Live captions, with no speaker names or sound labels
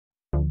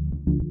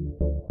Hey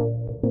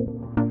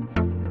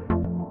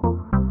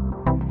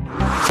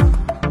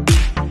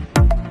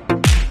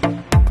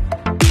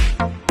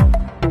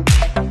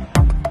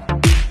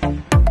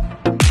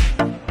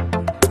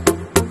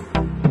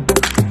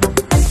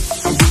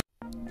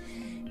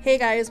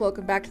guys,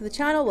 welcome back to the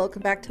channel.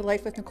 Welcome back to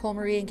Life with Nicole,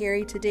 Marie, and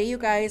Gary. Today, you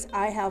guys,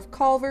 I have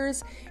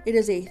Culver's. It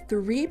is a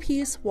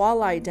 3-piece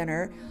walleye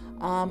dinner.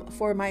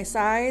 For my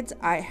sides,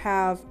 I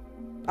have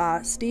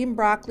steamed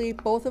broccoli.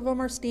 Both of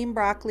them are steamed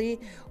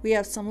broccoli. We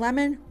have some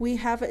lemon. We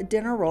have a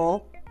dinner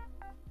roll.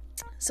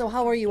 So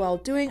how are you all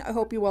doing? I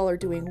hope you all are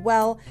doing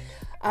well.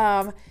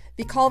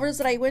 The Culver's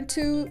that I went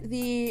to,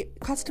 the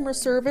customer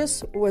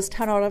service was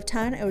 10 out of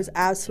 10. It was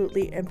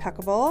absolutely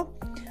impeccable.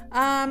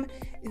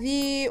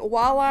 The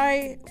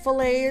walleye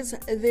fillets,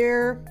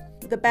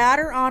 the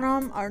batter on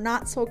them are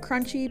not so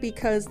crunchy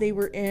because they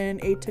were in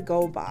a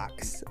to-go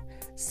box.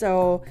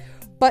 So,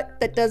 but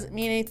that doesn't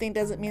mean anything,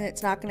 doesn't mean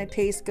it's not going to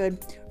taste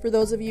good. For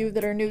those of you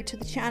that are new to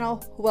the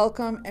channel,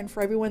 welcome. And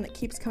for everyone that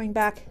keeps coming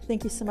back,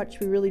 thank you so much.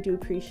 We really do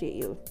appreciate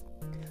you.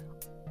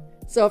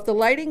 So if the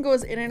lighting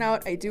goes in and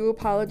out, I do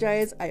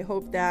apologize. I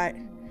hope that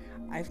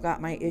I've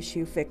got my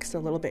issue fixed a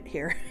little bit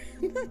here.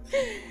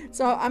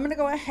 So I'm going to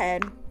go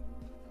ahead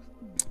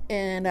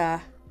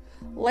and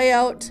lay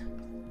out.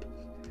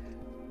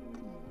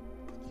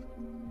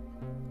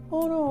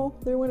 Oh no,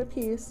 there went a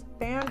piece.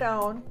 Fan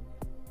down.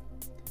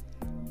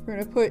 We're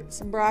gonna put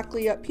some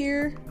broccoli up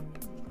here.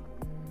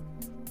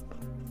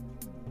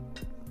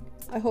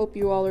 I hope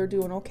you all are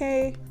doing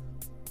okay.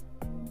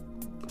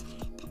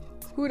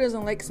 Who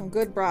doesn't like some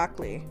good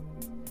broccoli?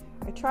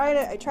 I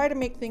try to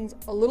make things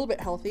a little bit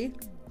healthy.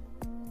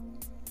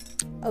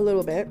 A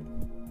little bit.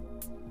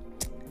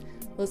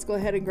 Let's go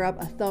ahead and grab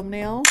a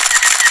thumbnail.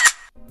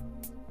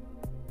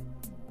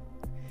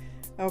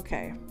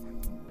 Okay,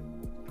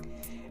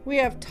 we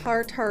have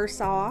tartar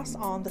sauce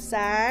on the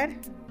side.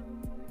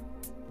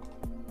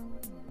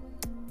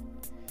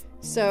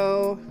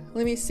 So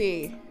let me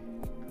see.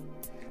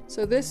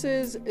 So this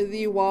is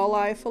the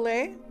walleye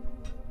fillet.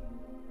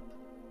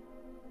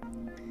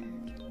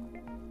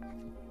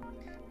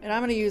 And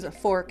I'm going to use a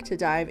fork to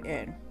dive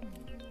in.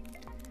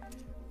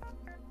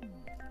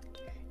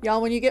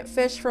 Y'all, when you get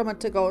fish from a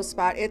to-go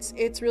spot,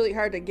 it's really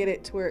hard to get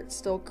it to where it's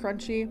still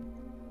crunchy.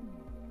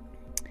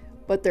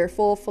 But they're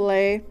full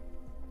fillet.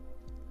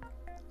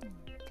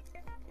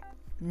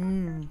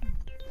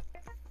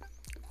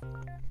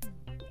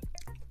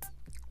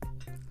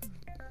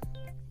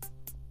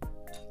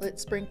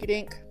 Let's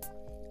sprink-a-dink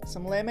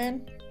some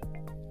lemon.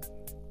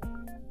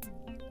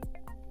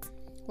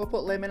 We'll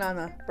put lemon on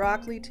the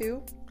broccoli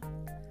too.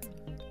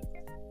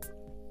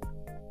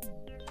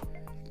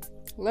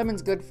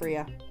 Lemon's good for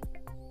you.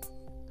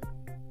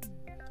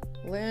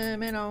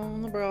 Lemon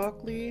on the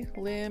broccoli,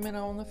 lemon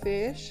on the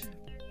fish.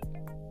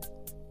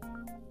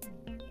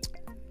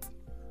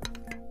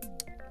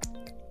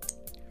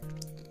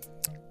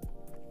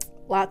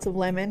 Lots of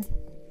lemon.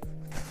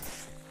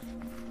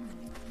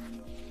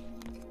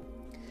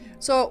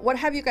 So what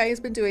have you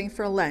guys been doing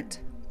for Lent?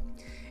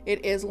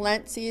 It is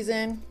Lent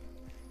season.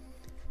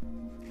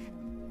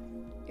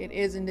 It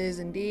is and is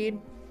indeed.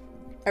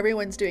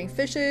 Everyone's doing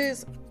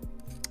fishes.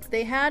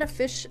 They had a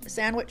fish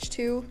sandwich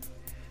too,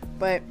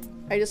 but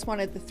I just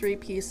wanted the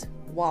 3-piece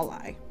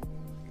walleye.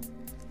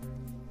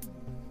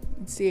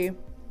 Let's see.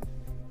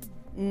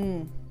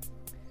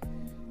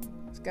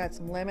 It's got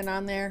some lemon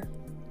on there.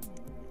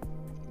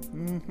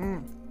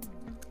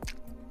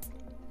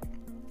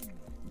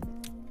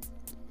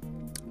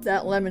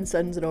 That lemon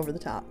sends it over the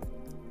top.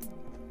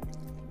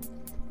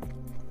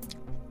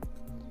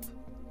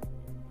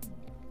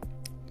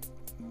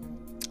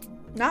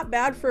 Not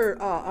bad for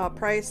a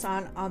price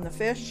on the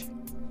fish.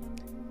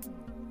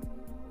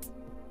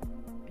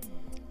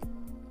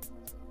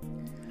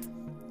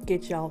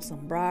 Get y'all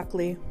some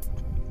broccoli.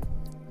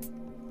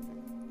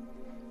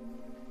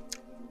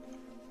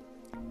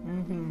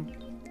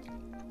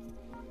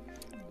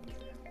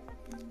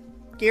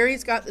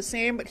 Gary's got the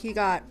same, but he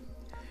got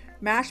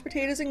mashed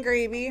potatoes and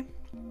gravy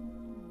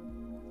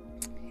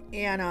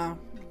and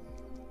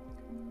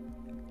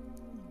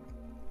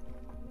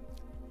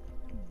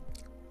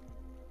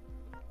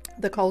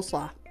the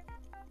coleslaw.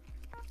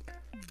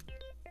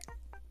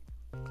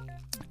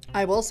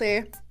 I will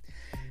say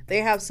they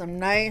have some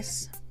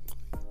nice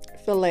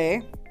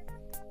filet.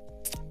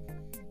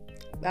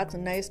 That's a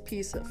nice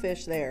piece of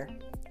fish there.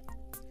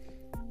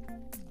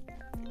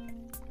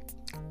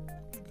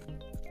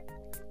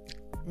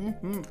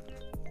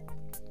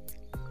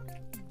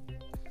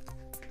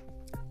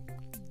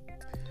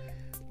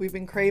 We've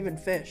been craving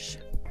fish.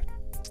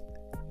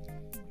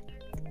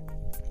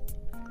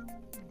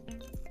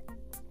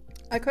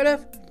 I could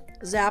have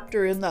zapped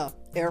her in the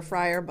air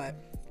fryer, but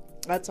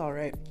that's all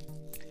right.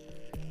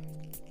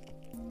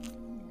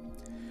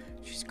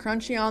 She's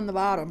crunchy on the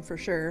bottom for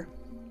sure.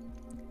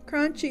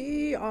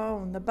 Crunchy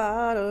on the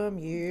bottom,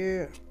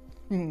 yeah.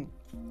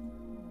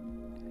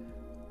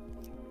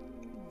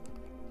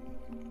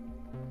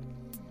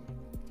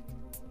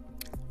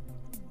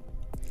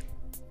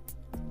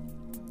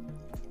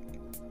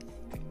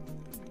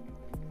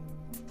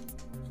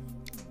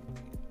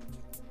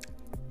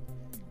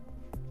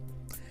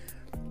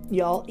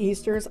 Y'all,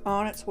 Easter's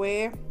on its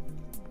way.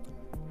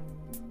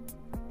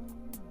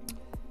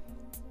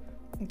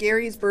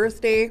 Gary's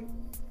birthday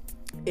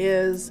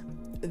is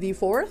the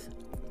 4th.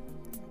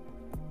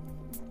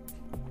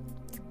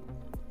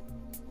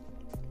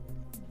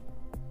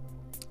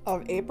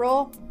 Of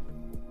April.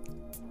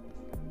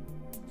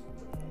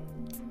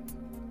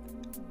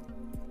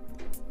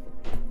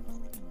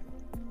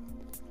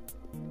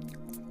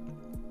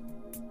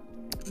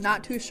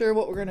 Not too sure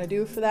what we're gonna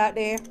do for that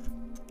day.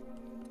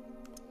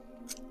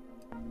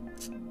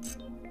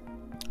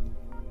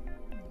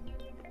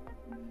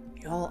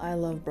 Y'all, I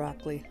love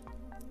broccoli.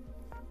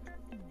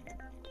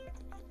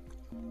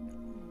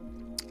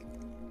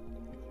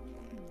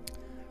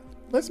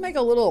 Let's make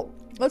a little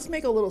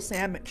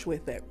sandwich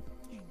with it.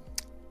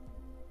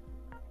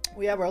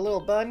 We have our little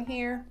bun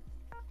here.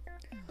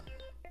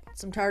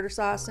 Some tartar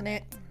sauce in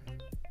it.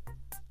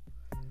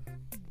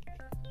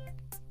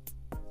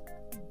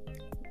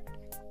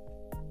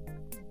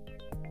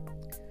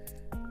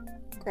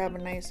 Grab a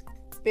nice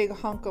big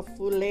hunk of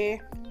filet.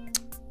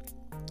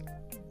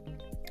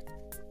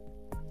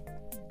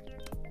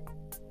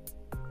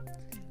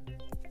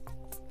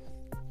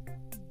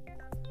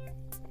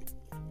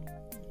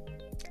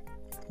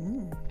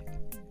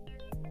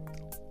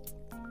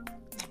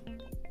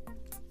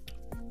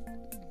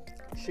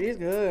 She's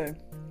good.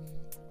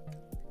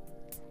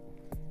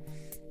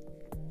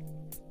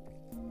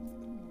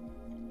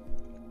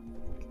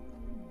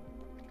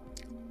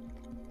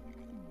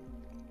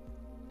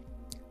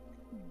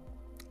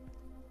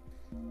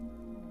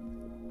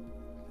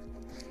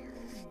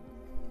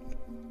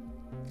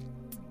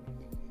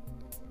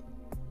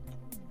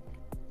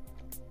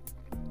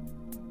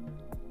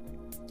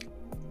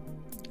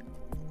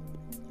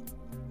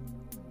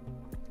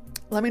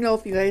 Let me know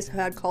if you guys have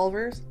had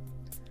Culver's.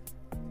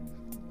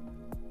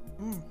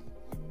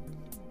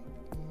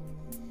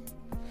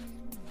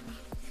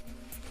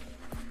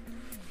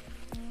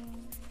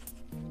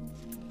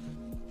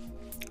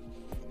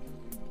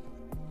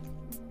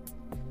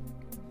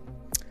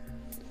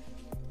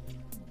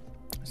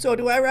 So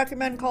do I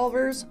recommend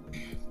Culver's?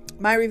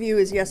 My review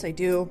is yes, I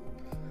do.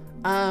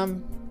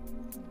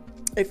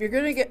 If you're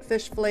gonna get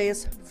fish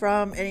fillets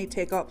from any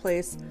takeout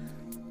place,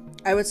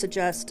 I would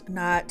suggest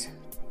not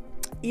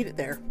eat it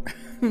there.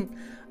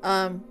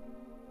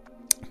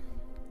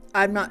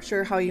 I'm not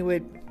sure how you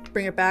would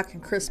bring it back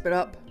and crisp it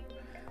up,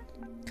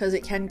 because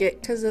it can get,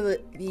 because of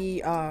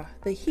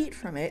the heat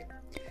from it,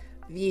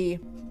 the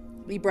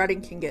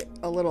breading can get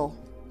a little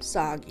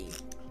soggy.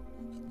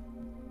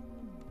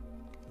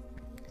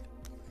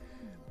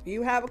 If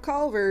you have a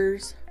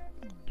Culver's,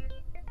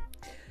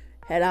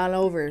 head on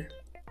over.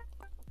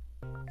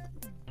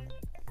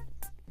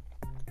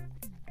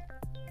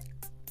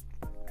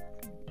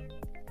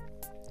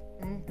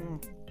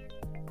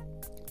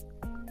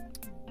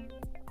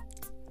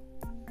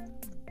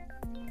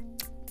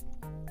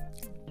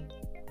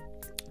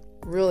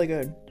 Really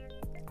good.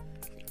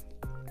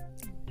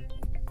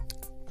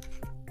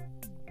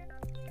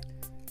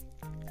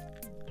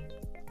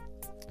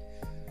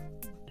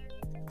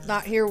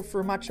 Not here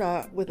for much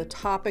with a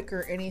topic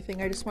or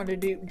anything. I just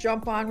wanted to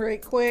jump on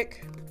right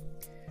quick,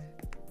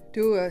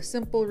 do a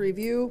simple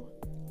review.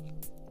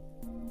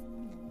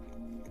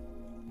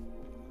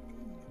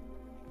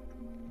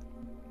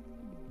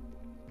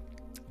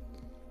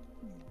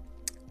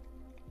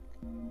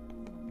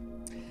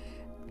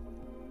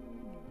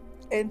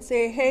 And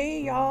say,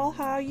 hey y'all,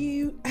 how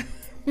you?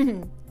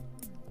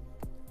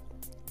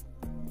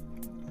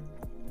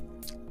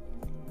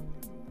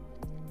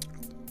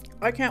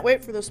 I can't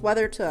wait for this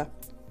weather to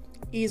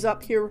ease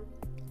up here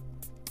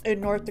in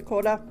North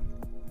Dakota.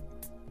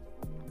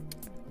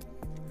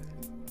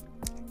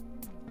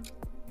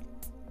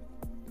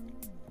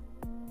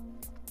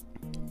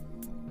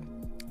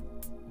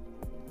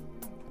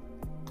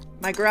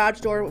 My garage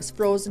door was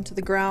frozen to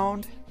the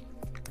ground.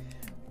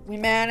 We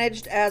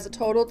managed as a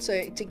total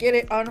to get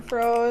it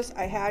unfroze.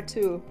 I had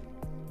to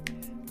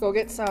go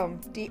get some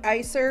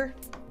de-icer.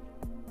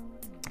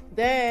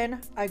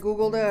 Then I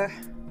Googled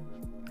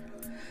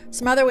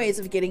some other ways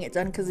of getting it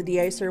done because the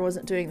de-icer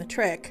wasn't doing the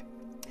trick.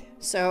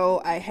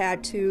 So I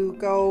had to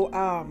go,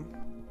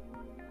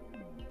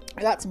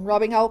 I got some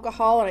rubbing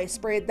alcohol and I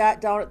sprayed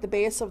that down at the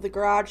base of the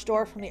garage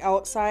door from the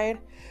outside.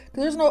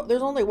 Because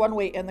there's only one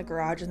way in the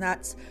garage, and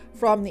that's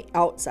from the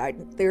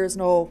outside. There is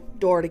no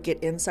door to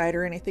get inside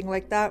or anything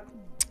like that.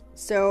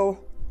 So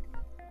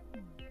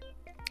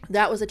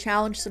that was a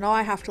challenge. So now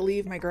I have to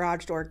leave my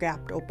garage door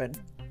gapped open.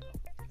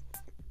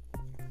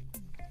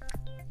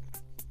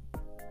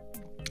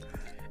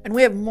 And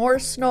we have more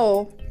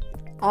snow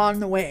on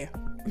the way.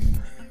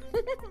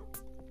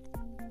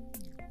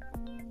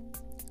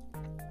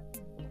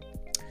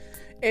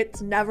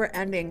 It's never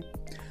ending.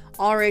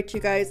 All right, you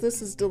guys,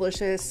 this is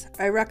delicious.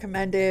 I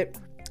recommend it.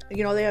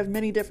 You know, they have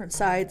many different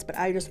sides, but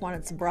I just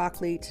wanted some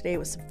broccoli today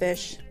with some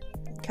fish.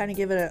 Kind of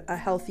give it a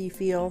healthy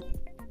feel.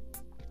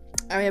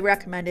 I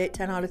recommend it.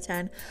 10 out of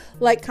 10.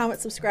 Like, comment,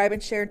 subscribe,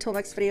 and share. Until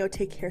next video,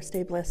 take care,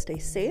 stay blessed, stay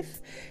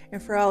safe.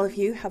 And for all of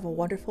you, have a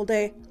wonderful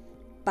day.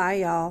 Bye,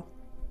 y'all.